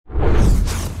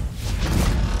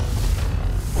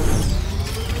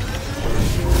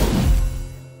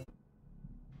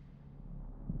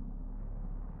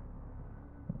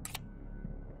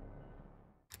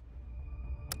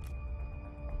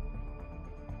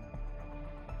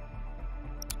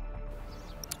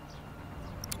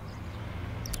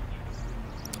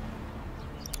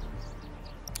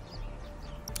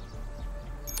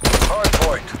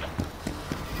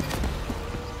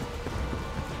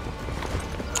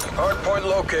Hardpoint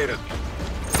located.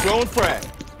 Throwing frag.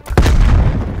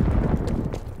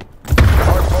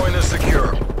 Hardpoint is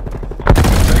secure.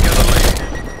 Taking the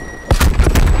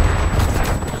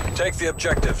lead. Take the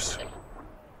objectives.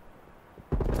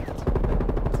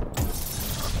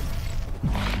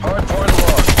 Hardpoint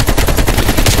lost.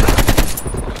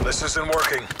 This isn't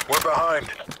working. We're behind.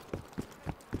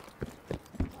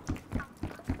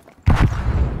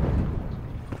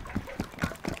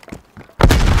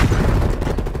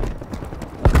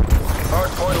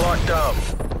 Hardpoint locked down.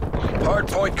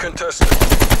 Hardpoint contested.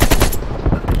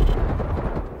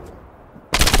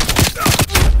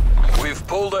 We've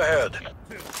pulled ahead.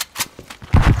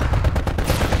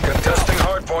 Contesting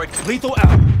hardpoint. Lethal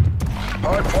out.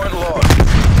 Hardpoint lost.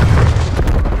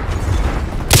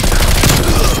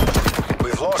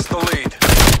 We've lost the lead.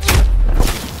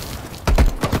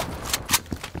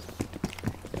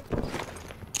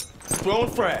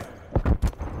 Throwing frag.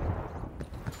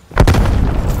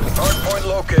 Hardpoint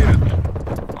located.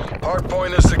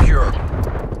 Hardpoint is secure.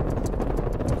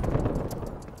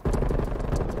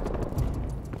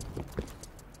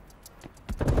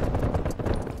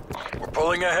 We're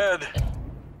pulling ahead.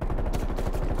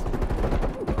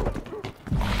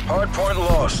 Hardpoint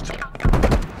lost.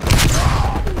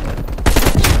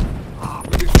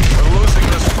 We're losing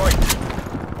this fight.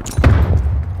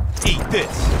 Eat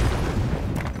this.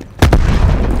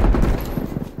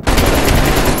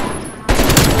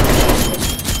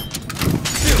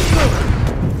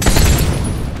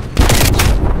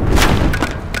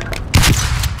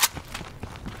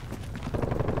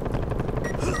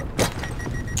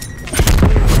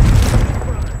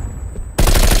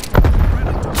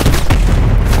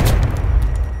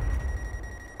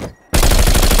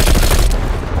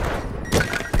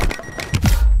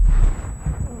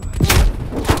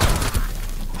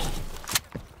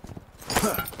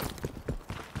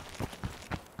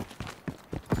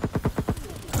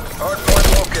 Hardpoint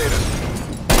located.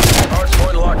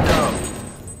 Hardpoint locked down.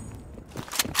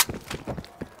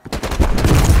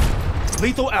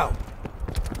 Lethal out.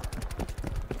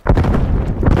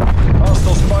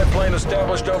 Hostile spy plane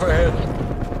established overhead.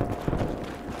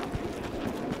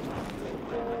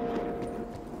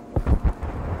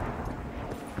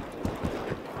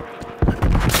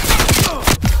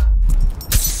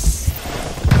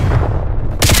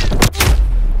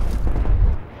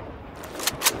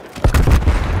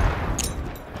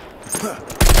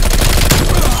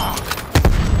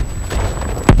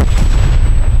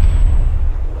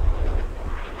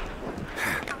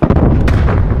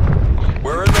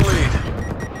 We're in the lead.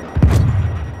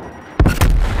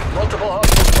 Multiple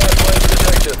hostile spy planes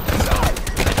detected.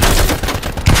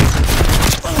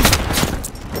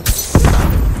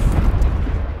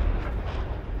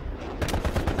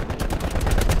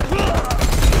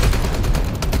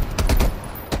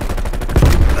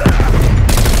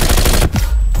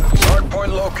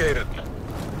 Hardpoint located.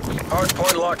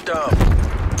 Hardpoint locked down.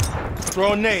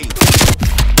 Throwing nades.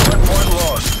 Hardpoint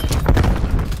lost.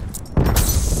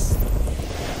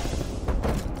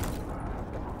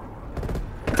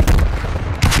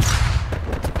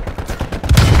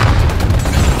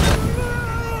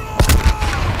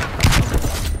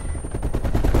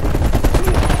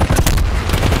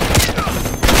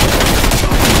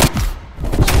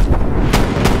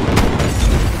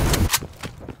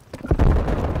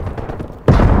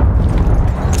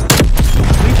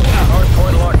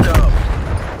 Hardpoint locked down.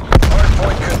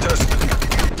 Hardpoint contested.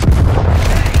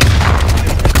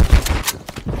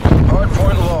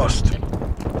 Hardpoint lost.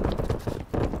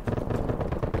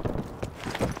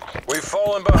 We've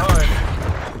fallen behind.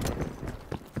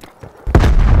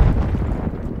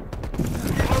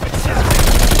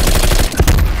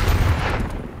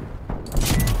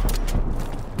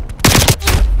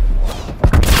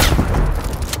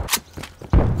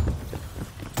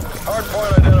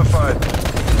 Hardpoint identified.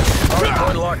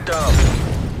 Hardpoint locked down.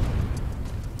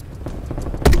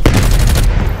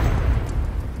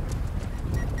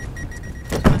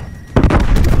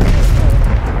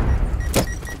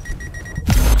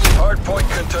 Hardpoint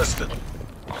contested.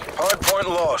 Hardpoint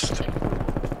lost.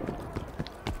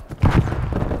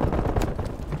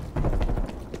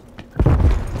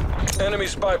 Enemy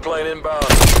spy plane inbound.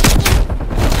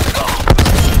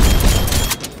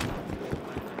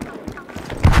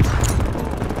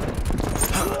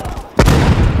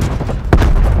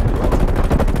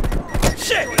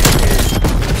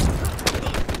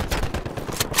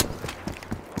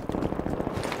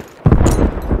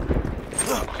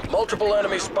 Multiple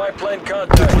enemy spy plane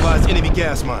contacts. Neutralize enemy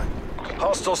gas mine.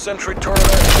 Hostile sentry turret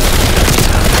active.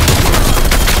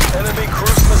 Enemy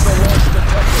cruise missile launch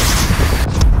detected.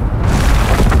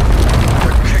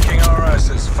 They're kicking our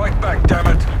asses. Fight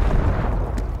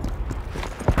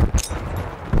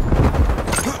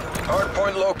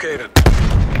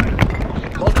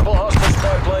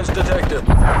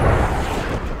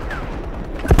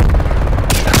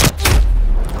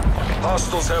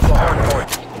Hostiles have the hard point.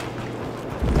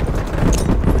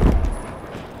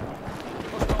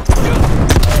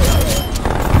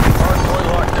 Hardpoint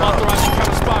locked down. Authorizing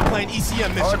counter spy plane ECM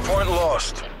mission. Hardpoint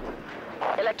lost.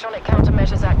 Electronic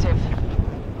countermeasures active.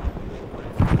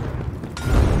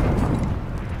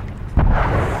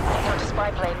 Counter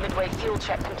spy plane midway fuel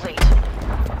check complete.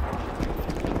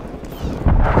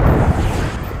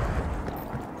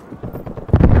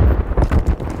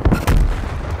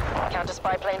 Counter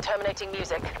spy plane terminating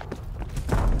music.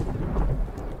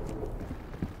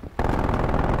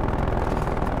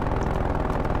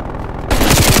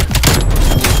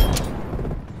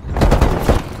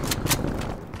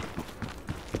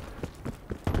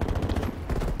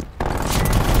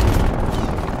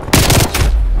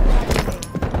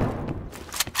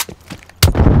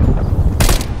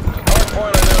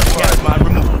 Hardpoint identified. Gas mine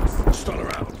removed. Stall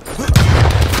around.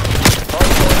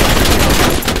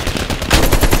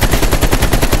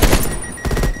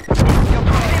 Your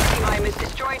proximity mine is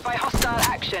destroyed by hostile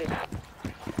action.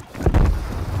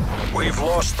 We've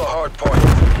lost the hard point.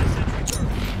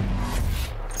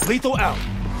 Lethal out.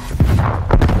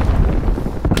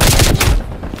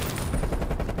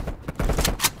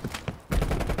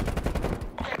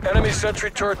 Enemy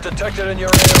sentry turret detected in your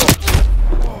AO.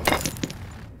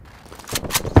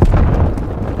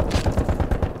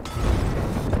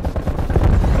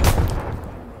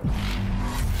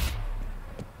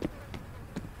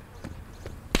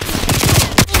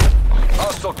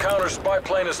 Hostile counter spy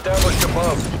plane established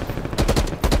above.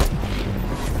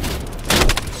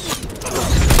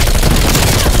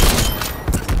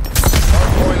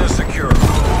 Hardpoint is secure.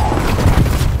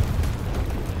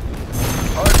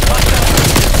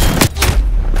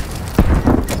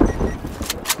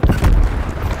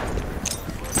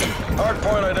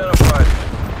 Hardpoint identified.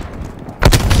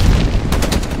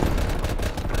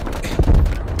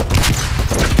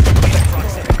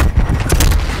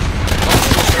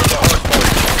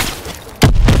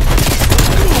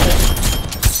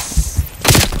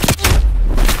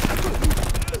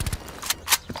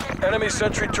 Enemy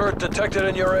sentry turret detected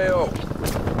in your AO.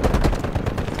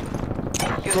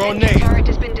 Your Throw a sentry nade. turret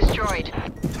has been destroyed.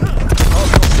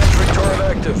 Hostile sentry turret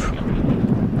active.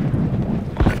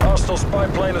 Hostile spy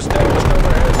plane established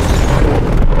overhead.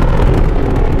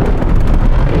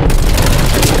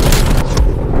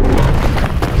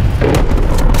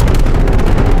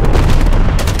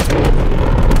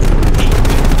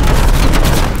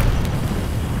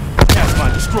 Gas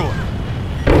mine destroyed.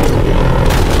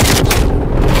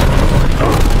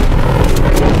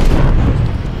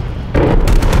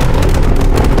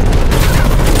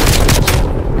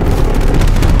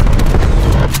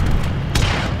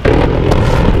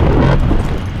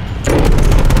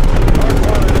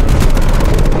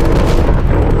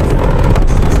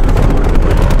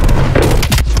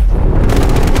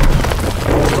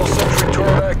 Hostile sentry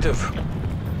turret active.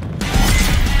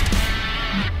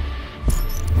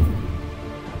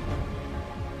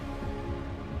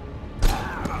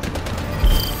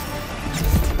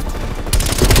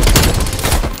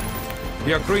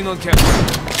 We are green on camera.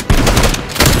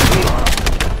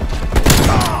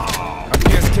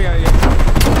 Appears KIA.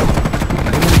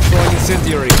 Enemy throwing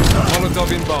incendiary.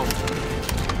 Molotov inbound.